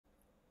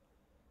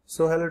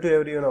So hello to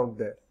everyone out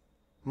there.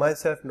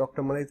 Myself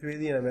Dr. Malay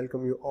Trivedi, and I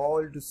welcome you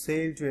all to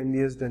Sail to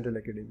MDS Dental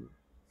Academy.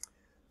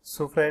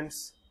 So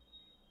friends,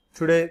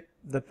 today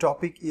the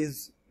topic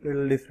is a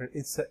little different.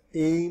 It's a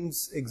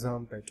AIIMS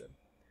exam pattern.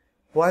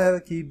 Why have I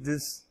keep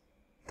this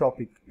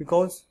topic?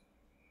 Because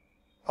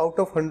out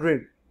of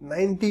 100,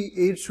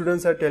 98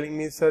 students are telling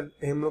me, sir,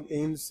 हम लोग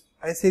AIIMS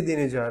ऐसे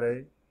देने जा रहे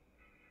हैं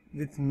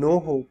with no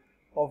hope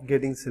of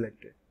getting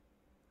selected.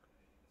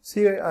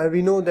 See,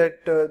 we know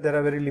that there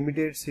are very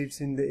limited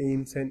seats in the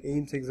AIIMS, and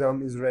AIIMS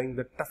exam is ranked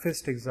the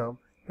toughest exam,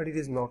 but it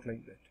is not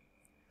like that.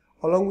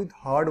 Along with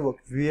hard work,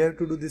 we have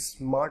to do this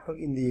smart work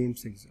in the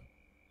AIIMS exam.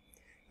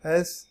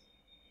 As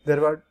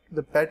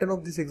the pattern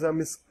of this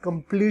exam is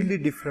completely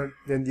different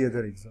than the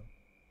other exam.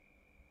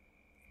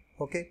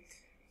 Okay,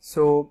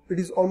 so it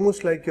is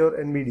almost like your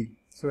NBD.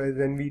 So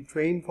when we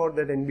train for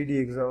that NBD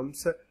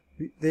exams,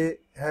 they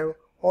have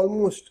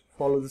almost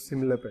followed the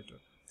similar pattern.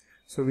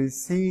 So we'll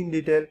see in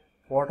detail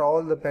what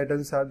all the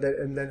patterns are there,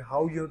 and then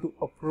how you have to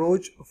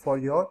approach for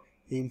your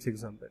AIIMS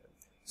exam pattern.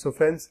 So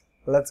friends,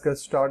 let's get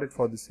started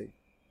for the same.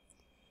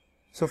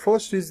 So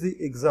first is the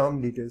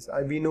exam details.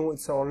 We know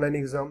it's an online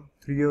exam,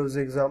 3 years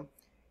exam.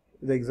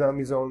 The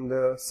exam is on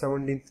the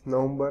 17th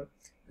November,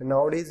 and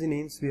nowadays in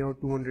AIIMS we have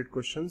 200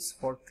 questions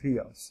for 3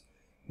 hours.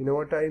 In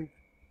our time,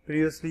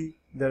 previously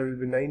there will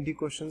be 90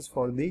 questions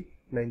for the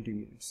 90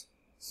 minutes.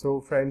 So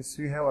friends,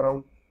 we have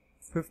around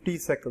 50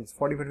 seconds,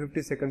 45 to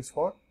 50 seconds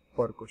for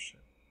per question.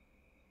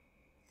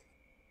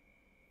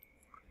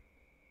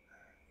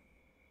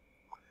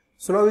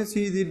 So now we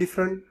see the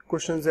different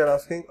questions they are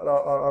asking.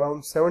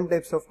 Around 7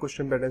 types of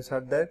question patterns are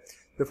there.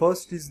 The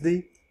first is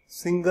the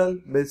single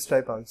base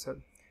type answer.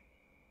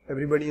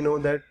 Everybody know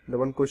that the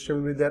one question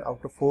will be there.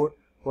 Out of 4,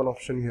 one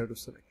option you have to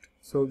select.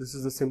 So this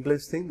is the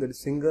simplest thing, that is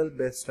single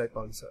base type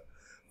answer.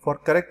 For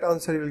correct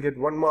answer you will get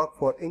 1 mark.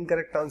 For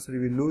incorrect answer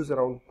you will lose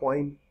around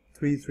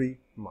 0.33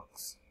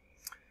 marks.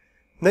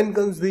 Then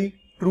comes the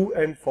true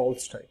and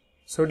false type.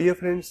 So dear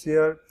friends,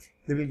 here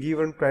they will give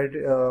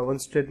one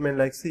statement,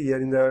 like see here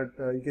in the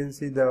you can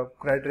see the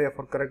criteria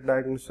for correct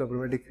diagnosis of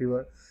rheumatic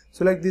fever.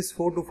 So like this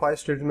 4 to 5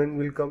 statement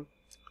will come.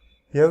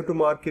 You have to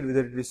mark it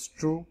whether it is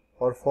true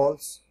or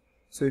false.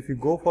 So if you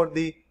go for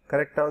the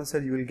correct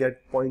answer you will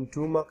get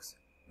 0.2 marks,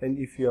 and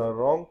if you are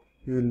wrong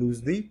you will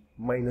lose the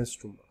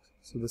 -2 marks.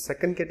 So the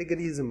second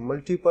category is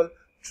multiple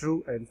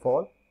true and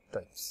false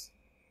types.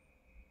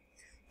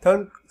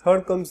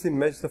 Third comes the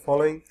match the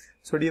following.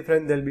 So dear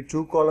friend, there will be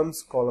 2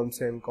 columns, column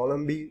A and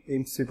column B.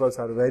 AIIMS papers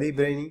are very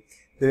brainy.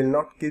 They will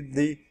not keep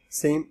the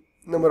same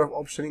number of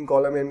options in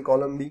column A and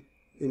column B.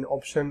 In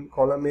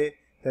column A,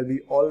 there will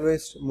be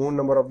always more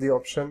number of the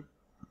option.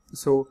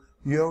 So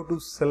you have to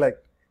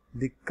select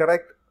the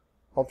correct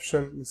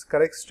option, this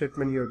correct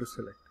statement you have to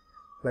select.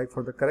 Like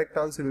for the correct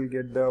answer, you will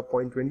get the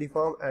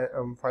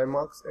 0.25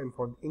 marks, and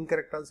for the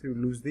incorrect answer, you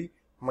will lose the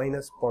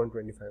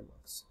 -0.25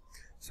 marks.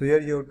 So here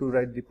you have to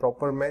write the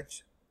proper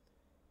match.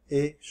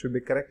 A should be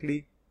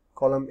correctly,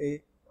 column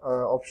A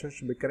option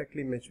should be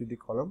correctly matched with the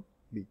column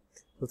B.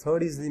 The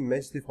third is the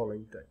match the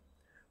following type.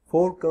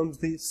 4 comes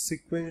the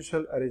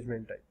sequential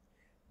arrangement type.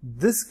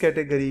 This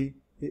category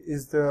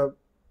is the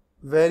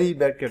very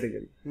bad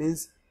category.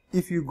 Means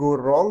if you go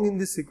wrong in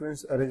the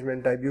sequence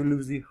arrangement type, you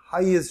lose the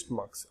highest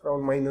marks,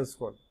 around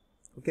 -1.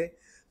 Okay,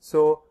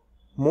 so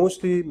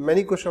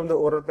many questions of the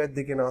oral path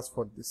they can ask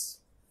for this.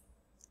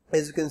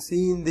 As you can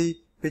see in the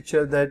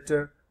picture that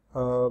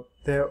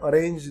they have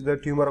arranged the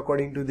tumor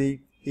according to the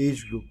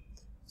age group.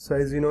 So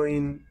as you know,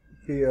 in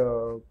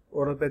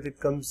oral path it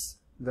comes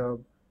the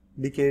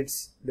decades,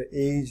 the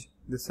age,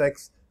 the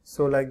sex.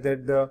 So like that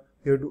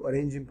you have to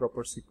arrange in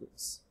proper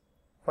sequence.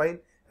 Fine.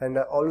 And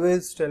I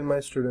always tell my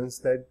students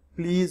that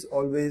please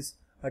always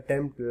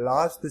attempt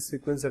last the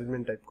sequence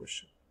arrangement type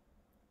question.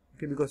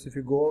 Okay, because if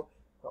you go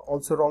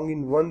also wrong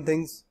in one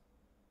things,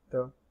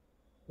 the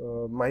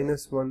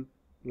 -1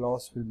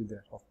 loss will be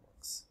there of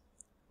marks.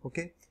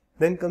 Okay,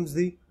 then comes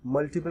the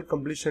multiple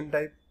completion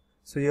type.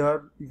 So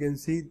here you can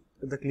see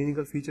the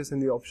clinical features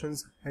and the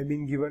options have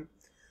been given.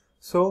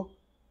 So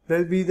there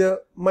will be the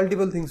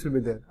multiple things will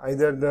be there.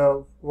 Either the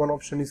 1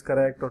 option is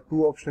correct, or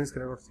 2 option is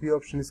correct, or 3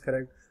 option is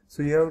correct.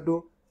 So you have to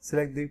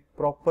select the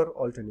proper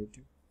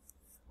alternative.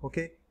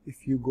 Okay,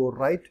 if you go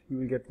right you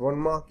will get 1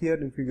 mark here.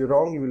 If you go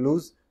wrong you will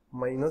lose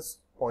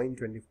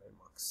 -0.25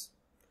 marks.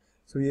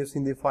 So we have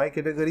seen the 5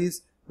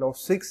 categories. Now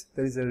 6,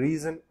 there is a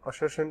reason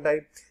assertion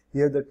type.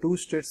 Here the 2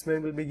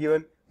 statements will be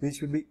given, which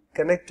will be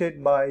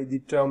connected by the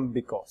term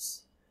because.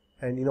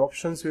 And in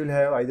options we will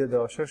have either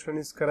the assertion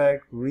is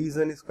correct,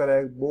 reason is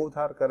correct, both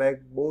are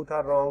correct, both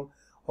are wrong,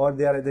 or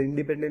they are either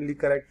independently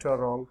correct or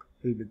wrong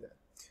will be there.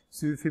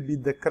 So if you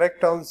beat the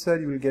correct answer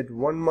you will get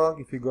 1 mark.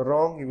 If you go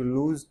wrong you will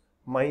lose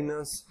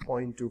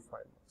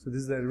 -0.25 marks. So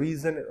this is the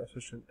reason and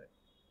assertion type.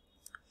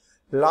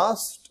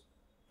 Last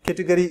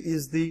category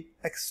is the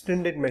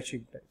extended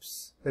matching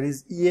types, that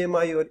is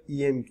EMI or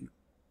EMQ.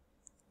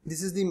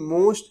 This is the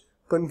most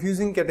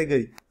confusing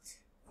category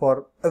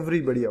for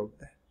everybody out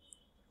there.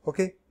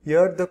 Okay,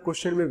 here the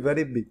question will be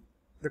very big.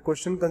 The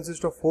question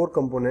consists of 4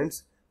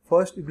 components.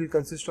 First, it will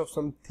consist of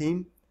some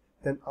theme.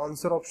 then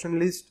answer option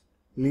list,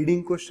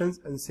 leading questions,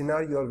 and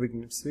scenario or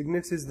vignettes.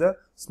 Vignettes is the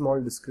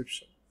small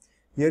description.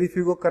 Here if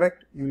you go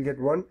correct, you will get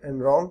 1,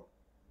 and wrong,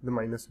 the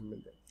minus 1 will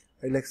be there.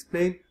 I will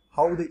explain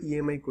how the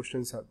EMI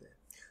questions are there.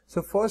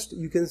 So first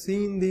you can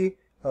see in the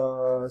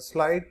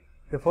slide,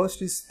 the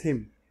first is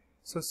theme.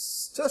 So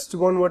just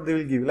one word they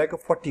will give, like a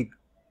fatigue.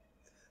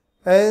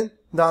 And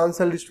the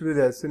answer list will be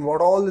there. So in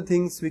what all the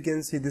things we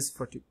can see this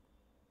fatigue.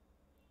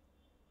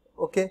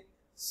 Okay.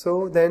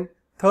 So then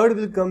third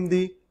will come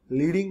the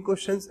leading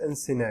questions and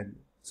scenario.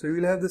 So you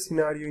will have the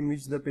scenario in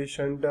which the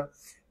patient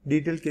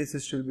detailed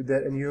cases should be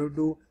there, and you have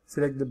to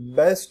select the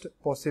best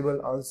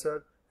possible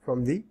answer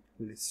from the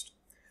list.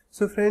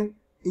 So friend,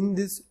 in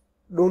this,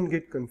 don't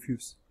get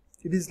confused.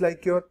 It is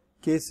like your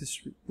case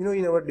history. You know,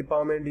 in our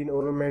department, in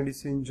oral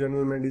medicine,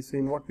 general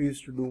medicine, what we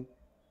used to do,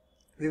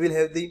 we will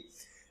have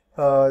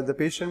the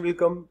patient will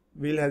come,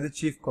 we will have the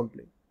chief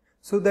complaint.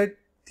 So that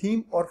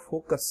theme or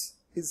focus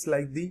is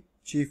like the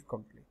chief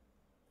complaint.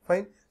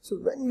 Fine. So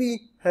when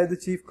we have the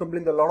chief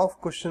complaint, a lot of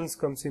questions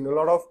comes in, a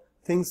lot of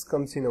things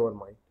comes in our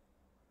mind.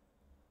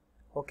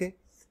 Okay.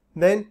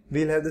 Then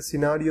we'll have the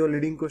scenario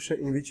leading question,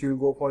 in which you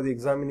will go for the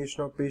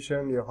examination of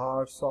patient, your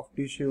heart, soft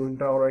tissue,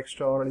 intraoral,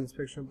 extraoral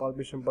inspection,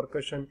 palpation,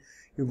 percussion.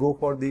 You go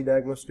for the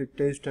diagnostic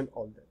test and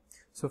all that.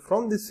 So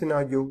from this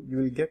scenario, you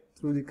will get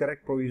through the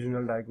correct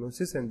provisional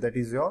diagnosis, and that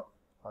is your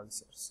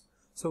answers.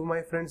 So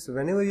my friends,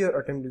 whenever you are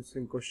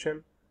attempting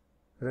question,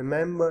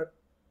 remember,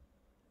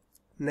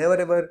 never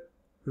ever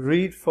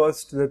read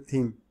first the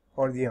theme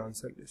or the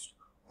answer list.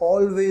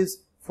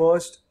 Always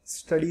first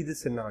study the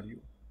scenario.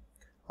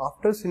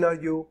 After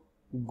scenario,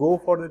 go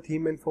for the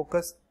theme and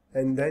focus,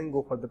 and then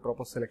go for the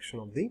proper selection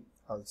of the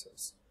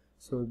answers.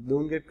 So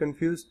don't get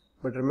confused,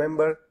 but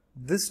remember,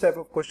 this type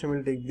of question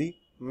will take the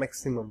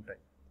maximum time.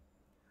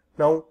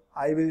 Now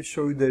I will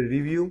show you the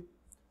review.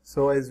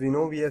 So as we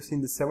know, we have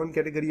seen the 7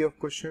 category of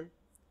question.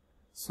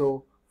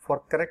 So for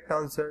correct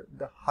answer,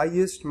 the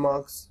highest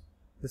marks,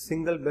 the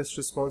single best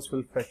response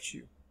will fetch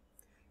you,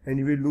 and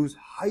you will lose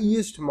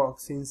highest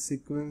marks in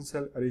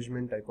sequential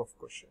arrangement type of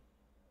question.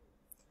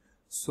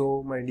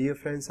 So my dear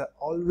friends, I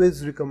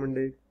always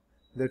recommended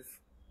that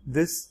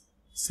this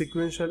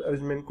sequential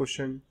arrangement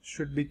question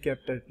should be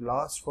kept at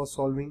last for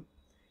solving.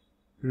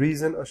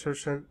 Reason,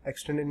 assertion,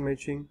 extended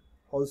matching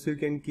also you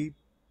can keep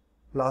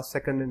last,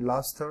 second, and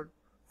last, third.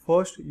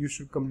 First you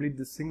should complete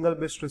the single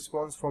best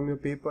response from your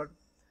paper.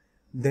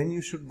 Then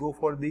you should go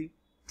for the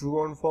true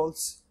or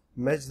false,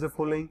 match the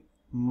following,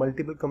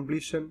 multiple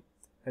completion,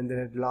 and then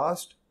at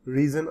last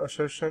reason,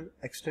 assertion,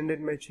 extended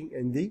matching,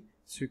 and the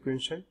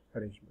sequential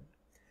arrangement.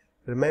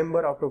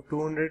 Remember, out of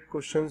 200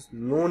 questions,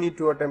 no need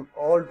to attempt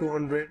all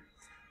 200.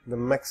 The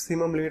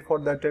maximum limit for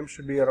the attempt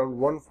should be around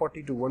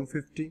 140 to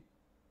 150.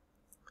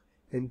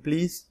 And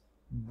please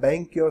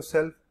bank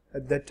yourself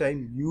at that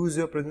time. Use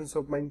your presence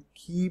of mind.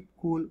 Keep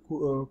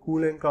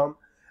cool and calm,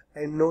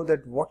 and know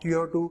that what you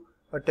have to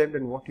attempt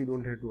and what you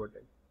don't have to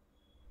attempt.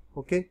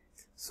 Okay.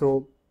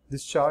 So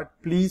this chart,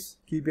 please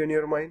keep in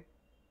your mind.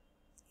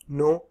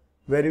 Know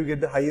where you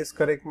get the highest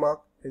correct mark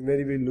and where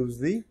you will lose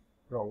the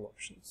wrong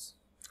options.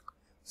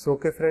 So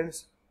okay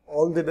friends,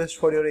 all the best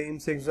for your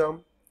AIIMS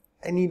exam.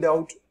 Any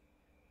doubt,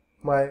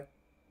 my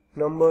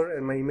number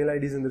and my email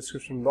ID is in the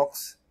description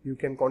box. You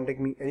can contact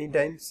me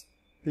anytime.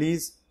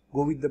 Please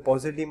go with the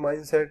positive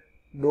mindset.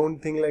 Don't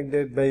think like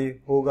that, by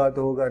hoga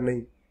to hoga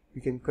nahi.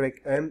 You can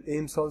crack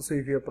AIIMS also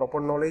if you have proper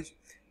knowledge.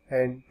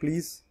 And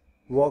please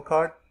work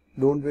hard.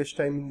 Don't waste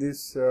time in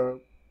this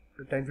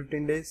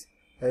 10-15 days,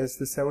 as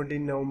the 17th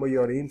November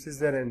your AIIMS is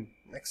there, and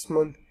next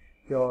month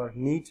your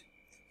NEET.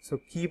 So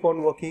keep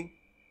on working.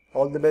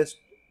 All the best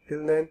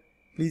till then.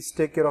 Please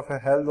take care of your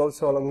health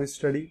also along with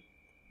study.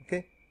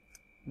 Okay.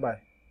 Bye.